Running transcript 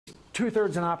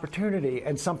2/3 an opportunity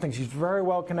and something. She's very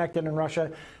well connected in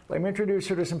Russia. Let me introduce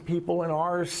her to some people in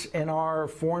our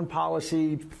foreign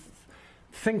policy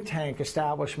think tank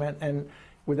establishment, and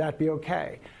would that be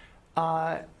okay?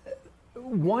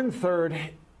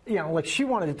 1/3, like she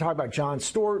wanted to talk about John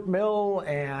Stuart Mill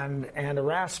and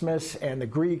Erasmus and the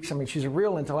Greeks. I mean, she's a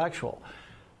real intellectual.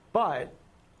 But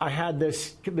I had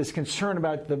this concern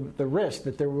about the risk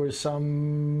that there was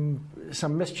some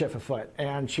mischief afoot,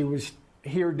 and she was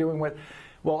here doing what.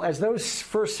 Well, as those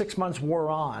first 6 months wore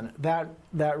on,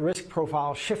 that risk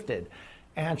profile shifted,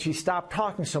 and she stopped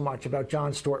talking so much about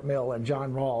John Stuart Mill and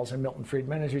John Rawls and Milton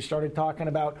Friedman, and she started talking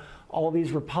about all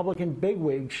these Republican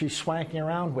bigwigs she's swanking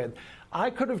around with.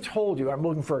 I could have told you, I'm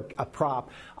looking for a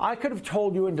prop, I could have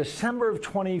told you in December of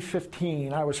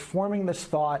 2015, I was forming this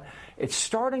thought, it's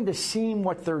starting to seem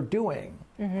what they're doing,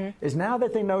 is now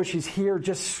that they know she's here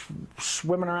just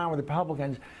swimming around with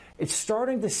Republicans, it's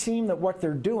starting to seem that what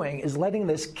they're doing is letting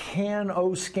this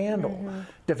can-o scandal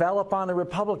develop on the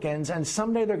Republicans, and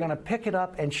someday they're going to pick it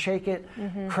up and shake it,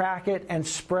 crack it, and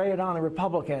spray it on the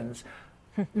Republicans.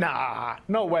 Nah,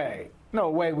 no way. No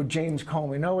way would James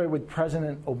Comey, no way would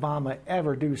President Obama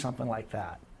ever do something like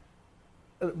that.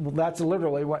 Well, that's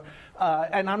literally what,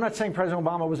 and I'm not saying President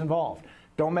Obama was involved.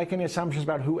 Don't make any assumptions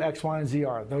about who X, Y, and Z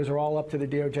are. Those are all up to the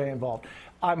DOJ involved.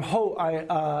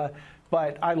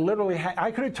 But I literally,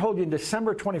 I could have told you in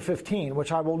December 2015,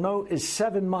 which I will note is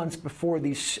 7 months before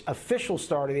the official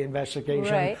start of the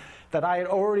investigation, that I had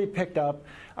already picked up.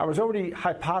 I was already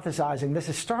hypothesizing this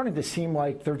is starting to seem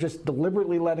like they're just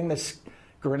deliberately letting this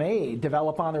grenade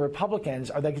develop on the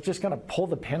Republicans. Are they just going to pull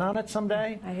the pin on it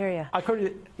someday? I hear you. I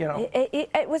could,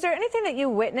 Was there anything that you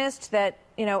witnessed that,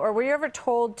 or were you ever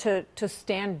told to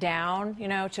stand down,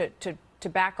 to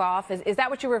back off? Is that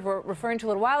what you were referring to a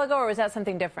little while ago, or was that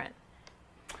something different?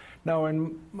 No,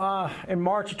 in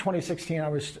March of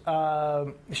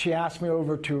 2016, she asked me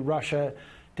over to Russia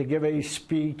to give a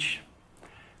speech.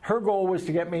 Her goal was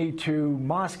to get me to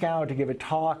Moscow to give a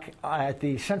talk at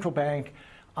the central bank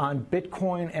on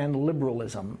Bitcoin and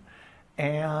liberalism,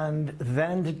 and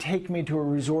then to take me to a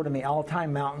resort in the Altai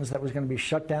Mountains that was going to be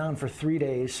shut down for 3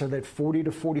 days so that 40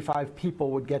 to 45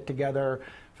 people would get together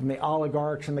from the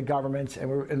oligarchs and the governments,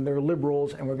 and they're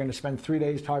liberals, and we're going to spend 3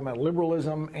 days talking about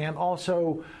liberalism and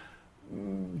also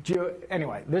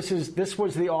anyway, this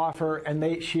was the offer,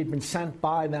 and she had been sent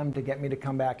by them to get me to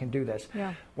come back and do this.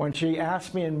 Yeah. When she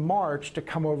asked me in March to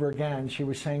come over again, she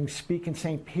was saying, speak in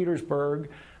St. Petersburg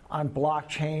on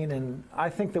blockchain, and I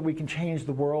think that we can change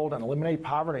the world and eliminate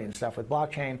poverty and stuff with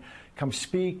blockchain. Come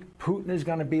speak. Putin is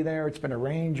going to be there. It's been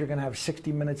arranged. You're going to have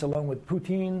 60 minutes alone with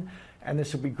Putin, and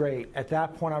this will be great. At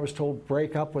that point, I was told,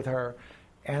 break up with her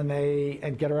and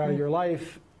get her out of your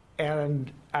life. And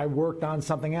I worked on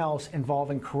something else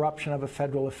involving corruption of a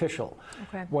federal official.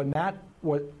 Okay.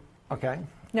 Okay.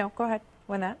 No, go ahead.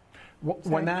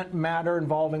 When that matter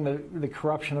involving the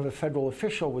corruption of a federal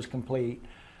official was complete,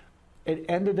 it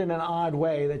ended in an odd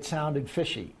way that sounded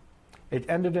fishy. It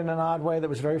ended in an odd way that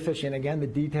was very fishy. And again, the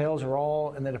details are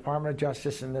all in the Department of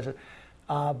Justice, and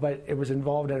but it was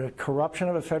involved in a corruption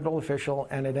of a federal official,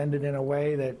 and it ended in a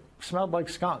way that smelled like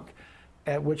skunk.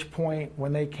 At which point,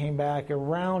 when they came back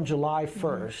around July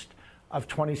 1st of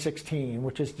 2016,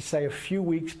 which is to say a few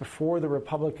weeks before the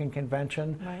Republican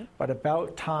convention, but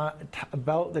about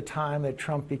the time that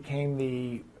Trump became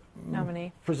the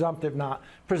nominee, presumptive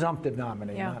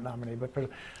nominee, not nominee, but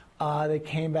they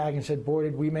came back and said, boy,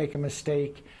 did we make a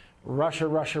mistake. Russia.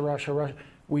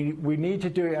 We need to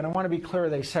do it. And I want to be clear,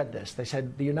 they said this. They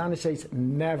said the United States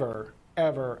never,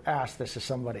 ever asked this of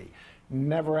somebody,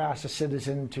 never asked a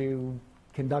citizen to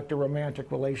conduct a romantic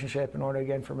relationship in order to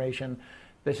get information.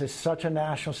 This is such a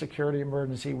national security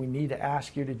emergency. We need to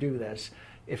ask you to do this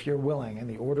if you're willing. And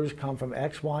the orders come from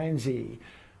X, Y, and Z.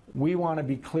 We want to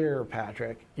be clear,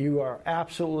 Patrick. You are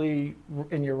absolutely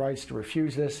in your rights to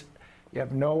refuse this. You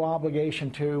have no obligation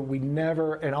to. We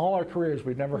never, in all our careers,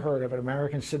 we've never heard of an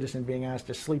American citizen being asked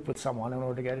to sleep with someone in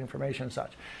order to get information and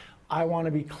such. I want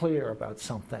to be clear about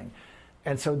something.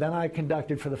 And so then I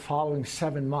conducted, for the following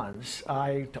 7 months,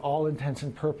 to all intents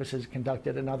and purposes,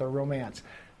 conducted another romance.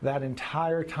 That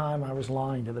entire time I was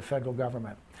lying to the federal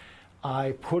government.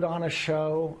 I put on a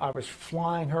show. I was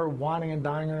flying her, whining and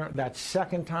dining her. That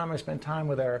second time I spent time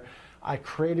with her, I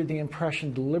created the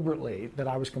impression deliberately that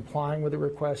I was complying with the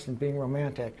request and being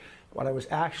romantic. What I was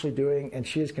actually doing, and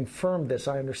she has confirmed this,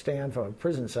 I understand, from a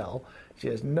prison cell. She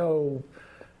has no...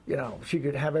 she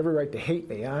could have every right to hate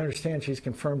me. I understand she's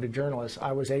confirmed to journalists.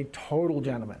 I was a total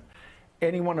gentleman.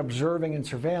 anyone observing and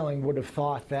surveilling would have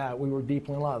thought that we were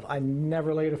deeply in love. I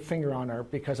never laid a finger on her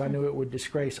because I knew it would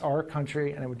disgrace our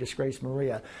country and it would disgrace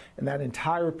Maria. In that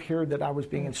entire period that I was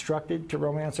being instructed to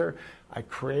romance her, I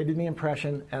created the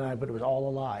impression, but it was all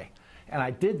a lie. And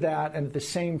I did that, and at the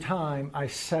same time, I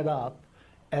set up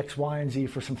X, Y, and Z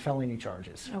for some felony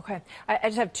charges. Okay. I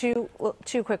just have two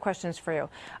quick questions for you.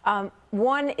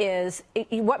 One is,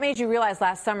 what made you realize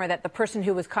last summer that the person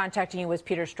who was contacting you was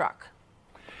Peter Strzok?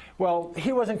 Well,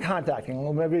 he wasn't contacting.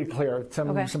 Well, let me be clear.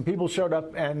 Some people showed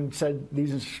up and said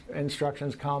these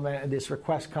instructions come and this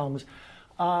request comes.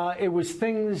 It was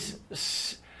things,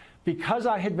 because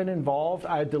I had been involved,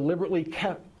 I deliberately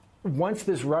kept, once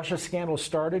this Russia scandal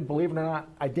started, believe it or not,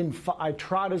 I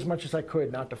tried as much as I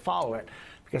could not to follow it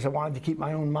because I wanted to keep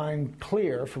my own mind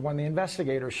clear for when the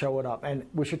investigators showed up. And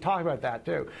we should talk about that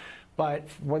too. But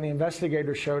when the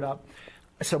investigators showed up,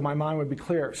 so my mind would be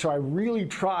clear. So I really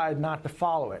tried not to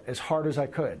follow it as hard as I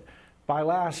could. By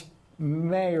last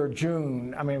May or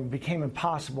June, I mean, it became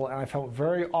impossible, and I felt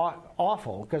very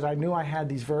awful because I knew I had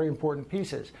these very important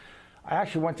pieces. I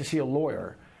actually went to see a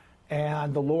lawyer,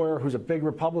 and the lawyer, who's a big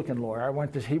Republican lawyer,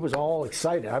 he was all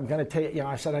excited. I'm going to take,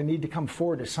 I said, I need to come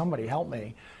forward to somebody, help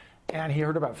me. And he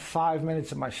heard about 5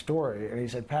 minutes of my story, and he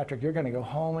said, Patrick, you're going to go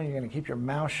home and you're going to keep your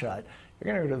mouth shut.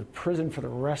 You're going to go to prison for the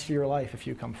rest of your life if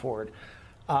you come forward.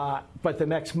 But the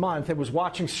next month, it was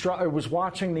watching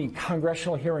the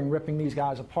congressional hearing ripping these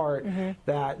guys apart,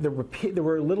 that there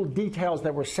were little details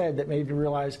that were said that made me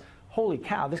realize, holy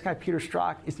cow, this guy Peter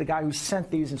Strzok is the guy who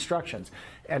sent these instructions.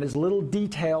 And his little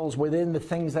details within the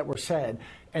things that were said.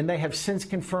 And they have since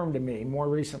confirmed to me more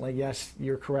recently, yes,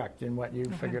 you're correct in what you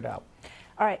figured out.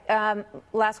 All right.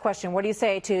 Last question. What do you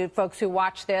say to folks who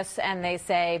watch this and they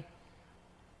say,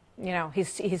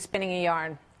 he's spinning a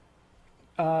yarn?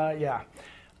 Yeah.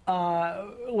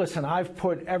 Listen, I've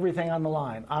put everything on the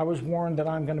line. I was warned that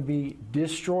I'm going to be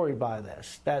destroyed by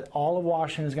this, that all of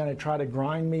Washington is going to try to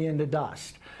grind me into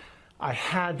dust. I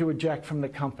had to eject from the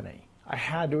company. I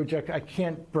had to eject. I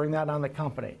can't bring that on the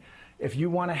company. If you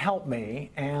want to help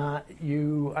me,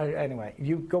 anyway,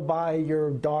 you go buy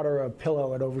your daughter a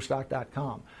pillow at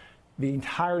Overstock.com. The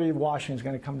entirety of Washington is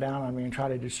going to come down on me and try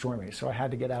to destroy me. So I had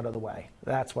to get out of the way.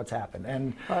 That's what's happened.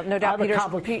 And well, no doubt Peter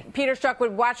Strzok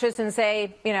would watch this and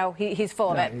say, he's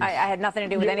full of it. I had nothing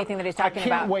to do with anything that he's talking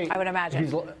about. Wait. I would imagine.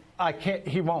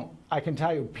 He won't. I can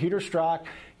tell you, Peter Strzok,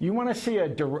 you want to see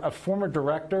a former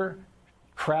director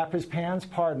crap his pants?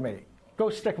 Pardon me. Go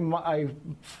stick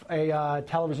a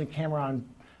television camera on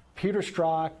Peter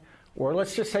Strzok, or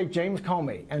let's just say James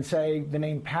Comey, and say the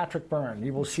name Patrick Bryne.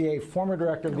 You will see a former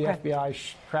director of the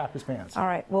FBI crap his pants. All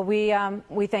right. Well,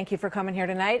 we thank you for coming here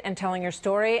tonight and telling your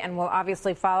story, and we'll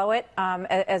obviously follow it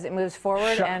as it moves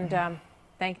forward.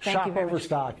 Thank you very much.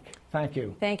 Overstock. Thank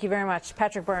you. Thank you very much.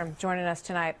 Patrick Bryne joining us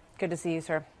tonight. Good to see you,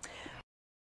 sir.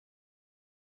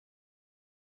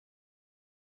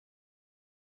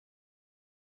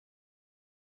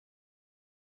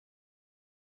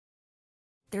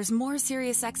 There's more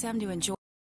SiriusXM to enjoy.